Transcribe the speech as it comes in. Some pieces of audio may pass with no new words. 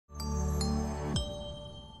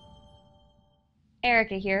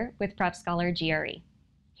Erica here with PrepScholar GRE.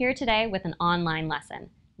 Here today with an online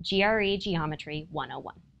lesson, GRE Geometry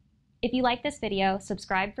 101. If you like this video,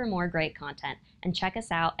 subscribe for more great content and check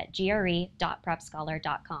us out at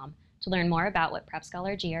gre.prepscholar.com to learn more about what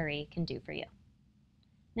PrepScholar GRE can do for you.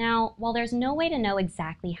 Now, while there's no way to know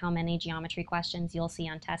exactly how many geometry questions you'll see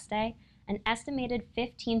on test day, an estimated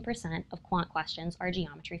 15% of quant questions are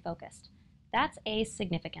geometry focused. That's a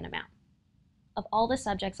significant amount. Of all the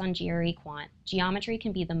subjects on GRE Quant, geometry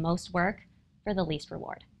can be the most work for the least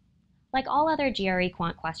reward. Like all other GRE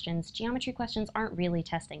Quant questions, geometry questions aren't really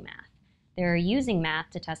testing math. They're using math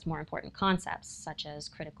to test more important concepts, such as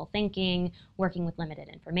critical thinking, working with limited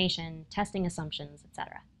information, testing assumptions,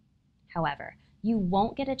 etc. However, you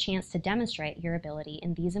won't get a chance to demonstrate your ability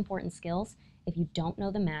in these important skills if you don't know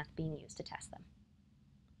the math being used to test them.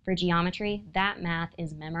 For geometry, that math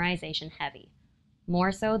is memorization heavy,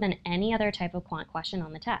 more so than any other type of quant question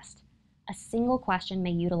on the test. A single question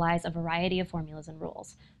may utilize a variety of formulas and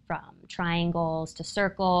rules, from triangles to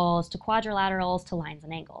circles to quadrilaterals to lines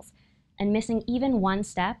and angles, and missing even one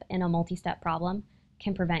step in a multi-step problem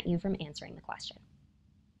can prevent you from answering the question.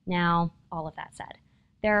 Now, all of that said,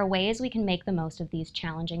 there are ways we can make the most of these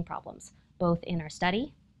challenging problems, both in our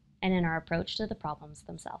study and in our approach to the problems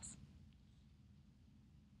themselves.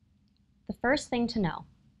 The first thing to know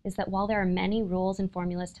is that while there are many rules and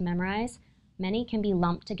formulas to memorize, many can be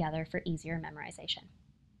lumped together for easier memorization.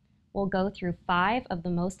 We'll go through 5 of the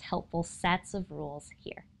most helpful sets of rules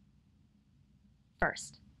here.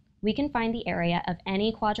 First, we can find the area of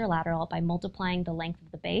any quadrilateral by multiplying the length of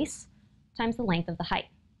the base times the length of the height.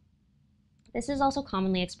 This is also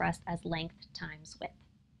commonly expressed as length times width.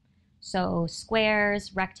 So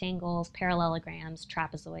squares, rectangles, parallelograms,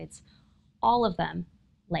 trapezoids, all of them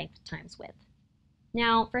length times width.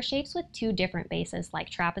 Now, for shapes with 2 different bases like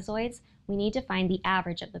trapezoids, we need to find the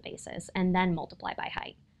average of the bases and then multiply by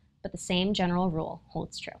height, but the same general rule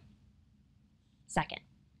holds true. Second,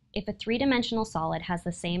 if a 3-dimensional solid has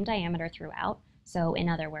the same diameter throughout, so in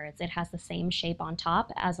other words, it has the same shape on top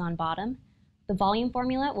as on bottom, the volume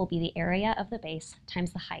formula will be the area of the base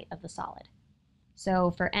times the height of the solid.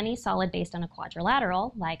 So for any solid based on a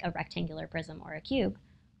quadrilateral, like a rectangular prism or a cube,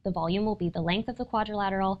 the volume will be the length of the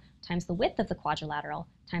quadrilateral times the width of the quadrilateral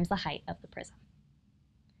times the height of the prism.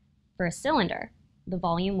 For a cylinder, the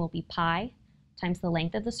volume will be pi times the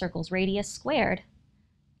length of the circle's radius squared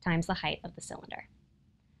times the height of the cylinder.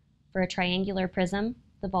 For a triangular prism,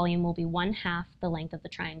 the volume will be 1/2 the length of the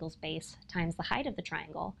triangle's base times the height of the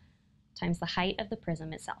triangle times the height of the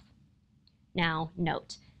prism itself. Now,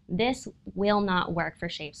 note, this will not work for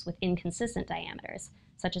shapes with inconsistent diameters,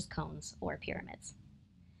 such as cones or pyramids.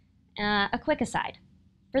 A quick aside,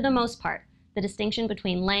 for the most part, the distinction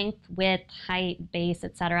between length, width, height, base,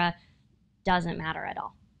 etc. doesn't matter at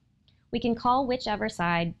all. We can call whichever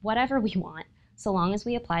side whatever we want, so long as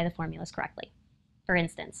we apply the formulas correctly. For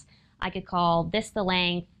instance, I could call this the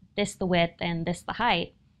length, this the width, and this the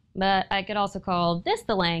height, but I could also call this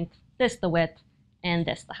the length, this the width, and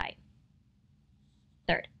this the height.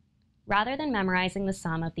 Third, rather than memorizing the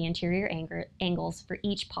sum of the interior angles for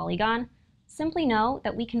each polygon, simply know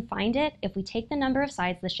that we can find it if we take the number of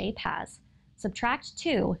sides the shape has, subtract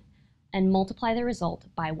 2, and multiply the result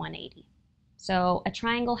by 180. So a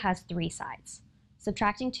triangle has 3 sides.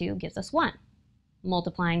 Subtracting 2 gives us 1.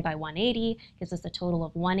 Multiplying by 180 gives us a total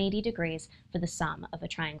of 180 degrees for the sum of a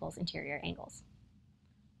triangle's interior angles.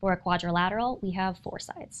 For a quadrilateral, we have 4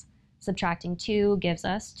 sides. Subtracting 2 gives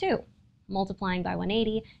us 2. Multiplying by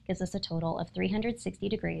 180 gives us a total of 360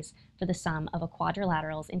 degrees for the sum of a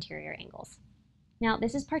quadrilateral's interior angles. Now,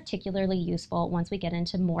 this is particularly useful once we get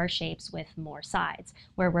into more shapes with more sides,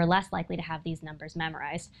 where we're less likely to have these numbers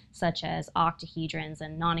memorized, such as octahedrons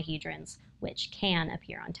and nonahedrons, which can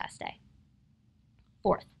appear on test day.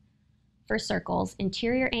 Fourth, for circles,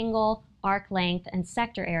 interior angle, arc length, and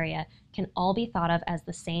sector area can all be thought of as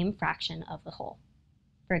the same fraction of the whole.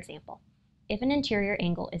 For example, if an interior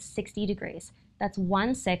angle is 60 degrees, that's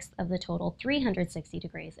 1/6 of the total 360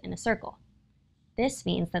 degrees in a circle. This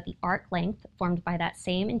means that the arc length formed by that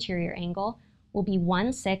same interior angle will be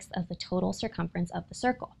 1/6 of the total circumference of the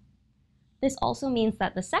circle. This also means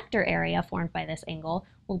that the sector area formed by this angle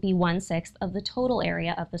will be 1/6 of the total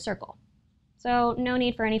area of the circle. So no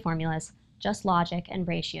need for any formulas, just logic and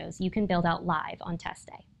ratios you can build out live on test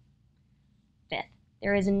day. Fifth,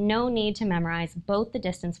 there is no need to memorize both the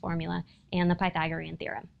distance formula and the Pythagorean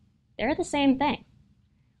theorem. They're the same thing.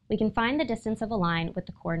 We can find the distance of a line with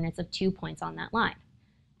the coordinates of 2 points on that line,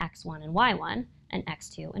 x1 and y1, and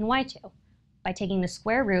x2 and y2, by taking the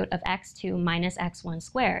square root of x2 minus x1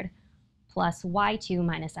 squared plus y2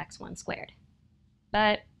 minus x1 squared.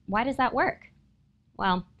 But why does that work?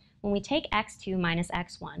 Well, when we take x2 minus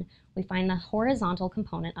x1, we find the horizontal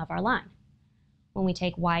component of our line. When we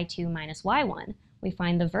take y2 minus y1, we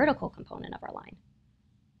find the vertical component of our line.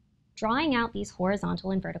 Drawing out these horizontal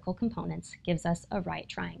and vertical components gives us a right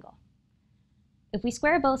triangle. If we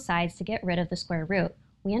square both sides to get rid of the square root,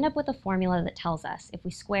 we end up with a formula that tells us if we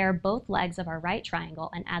square both legs of our right triangle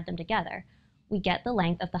and add them together, we get the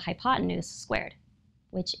length of the hypotenuse squared,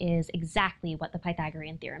 which is exactly what the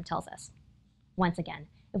Pythagorean theorem tells us. Once again,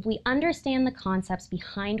 if we understand the concepts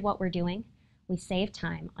behind what we're doing, we save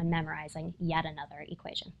time on memorizing yet another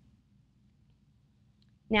equation.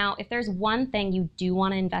 Now, if there's one thing you do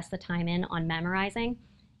want to invest the time in on memorizing,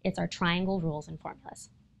 it's our triangle rules and formulas.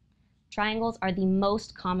 Triangles are the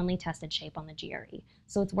most commonly tested shape on the GRE,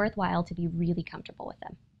 so it's worthwhile to be really comfortable with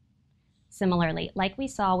them. Similarly, like we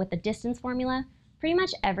saw with the distance formula, pretty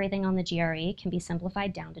much everything on the GRE can be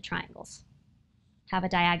simplified down to triangles. Have a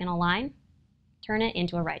diagonal line? Turn it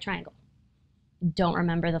into a right triangle. Don't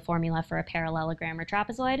remember the formula for a parallelogram or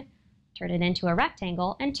trapezoid? Turn it into a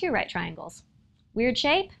rectangle and two right triangles. Weird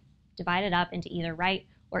shape? Divide it up into either right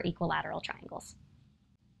or equilateral triangles.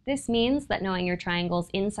 This means that knowing your triangles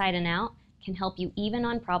inside and out can help you even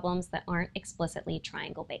on problems that aren't explicitly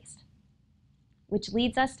triangle-based. Which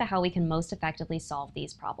leads us to how we can most effectively solve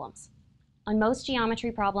these problems. On most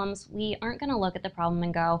geometry problems, we aren't going to look at the problem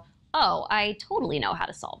and go, oh, I totally know how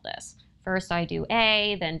to solve this. First I do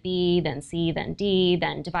A, then B, then C, then D,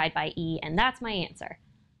 then divide by E, and that's my answer.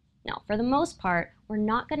 No, for the most part, we're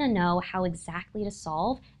not going to know how exactly to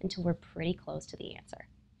solve until we're pretty close to the answer.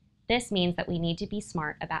 This means that we need to be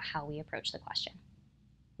smart about how we approach the question.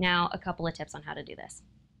 Now, a couple of tips on how to do this.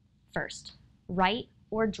 First, write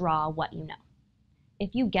or draw what you know.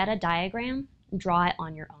 If you get a diagram, draw it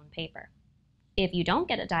on your own paper. If you don't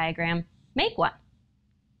get a diagram, make one.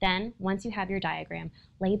 Then, once you have your diagram,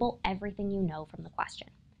 label everything you know from the question.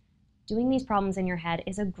 Doing these problems in your head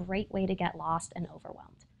is a great way to get lost and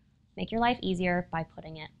overwhelmed. Make your life easier by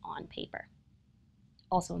putting it on paper.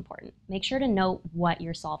 Also important, make sure to note what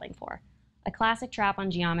you're solving for. A classic trap on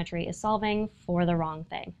geometry is solving for the wrong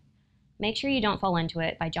thing. Make sure you don't fall into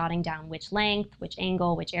it by jotting down which length, which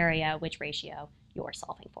angle, which area, which ratio you're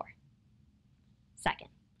solving for. Second,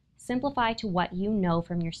 simplify to what you know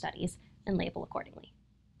from your studies and label accordingly.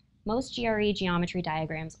 Most GRE geometry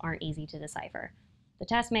diagrams aren't easy to decipher. The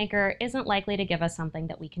test maker isn't likely to give us something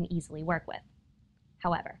that we can easily work with.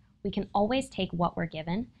 However, we can always take what we're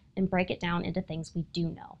given and break it down into things we do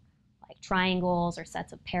know, like triangles or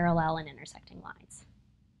sets of parallel and intersecting lines.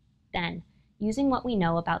 Then, using what we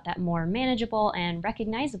know about that more manageable and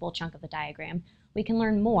recognizable chunk of the diagram, we can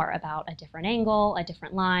learn more about a different angle, a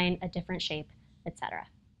different line, a different shape, etc.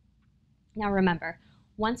 Now remember,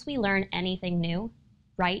 once we learn anything new,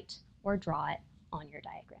 write or draw it on your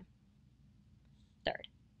diagram. Third,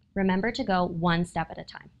 remember to go one step at a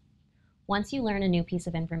time. Once you learn a new piece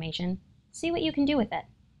of information, see what you can do with it.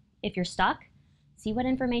 If you're stuck, see what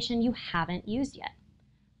information you haven't used yet.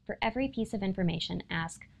 For every piece of information,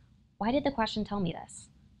 ask, why did the question tell me this?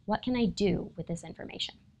 What can I do with this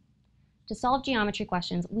information? To solve geometry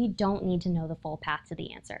questions, we don't need to know the full path to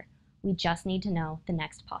the answer. We just need to know the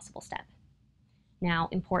next possible step. Now,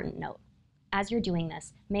 important note, as you're doing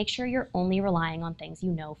this, make sure you're only relying on things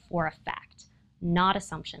you know for a fact, not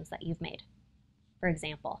assumptions that you've made. For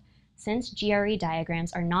example, since GRE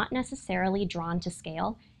diagrams are not necessarily drawn to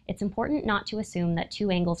scale, it's important not to assume that two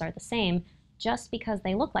angles are the same just because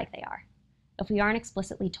they look like they are. If we aren't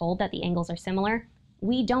explicitly told that the angles are similar,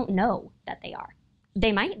 we don't know that they are.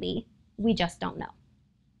 They might be, we just don't know.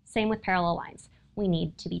 Same with parallel lines. We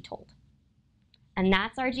need to be told. And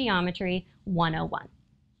that's our Geometry 101.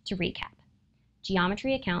 To recap,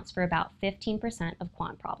 geometry accounts for about 15% of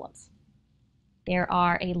quant problems. There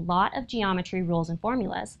are a lot of geometry rules and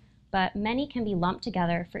formulas, but many can be lumped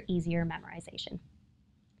together for easier memorization.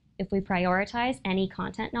 If we prioritize any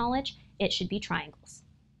content knowledge, it should be triangles.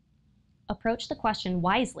 Approach the question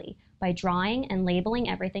wisely by drawing and labeling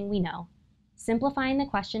everything we know, simplifying the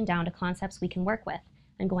question down to concepts we can work with,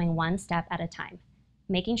 and going one step at a time,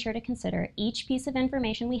 making sure to consider each piece of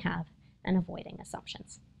information we have and avoiding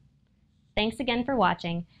assumptions. Thanks again for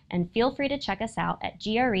watching, and feel free to check us out at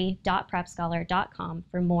gre.prepscholar.com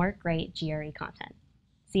for more great GRE content.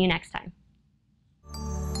 See you next time.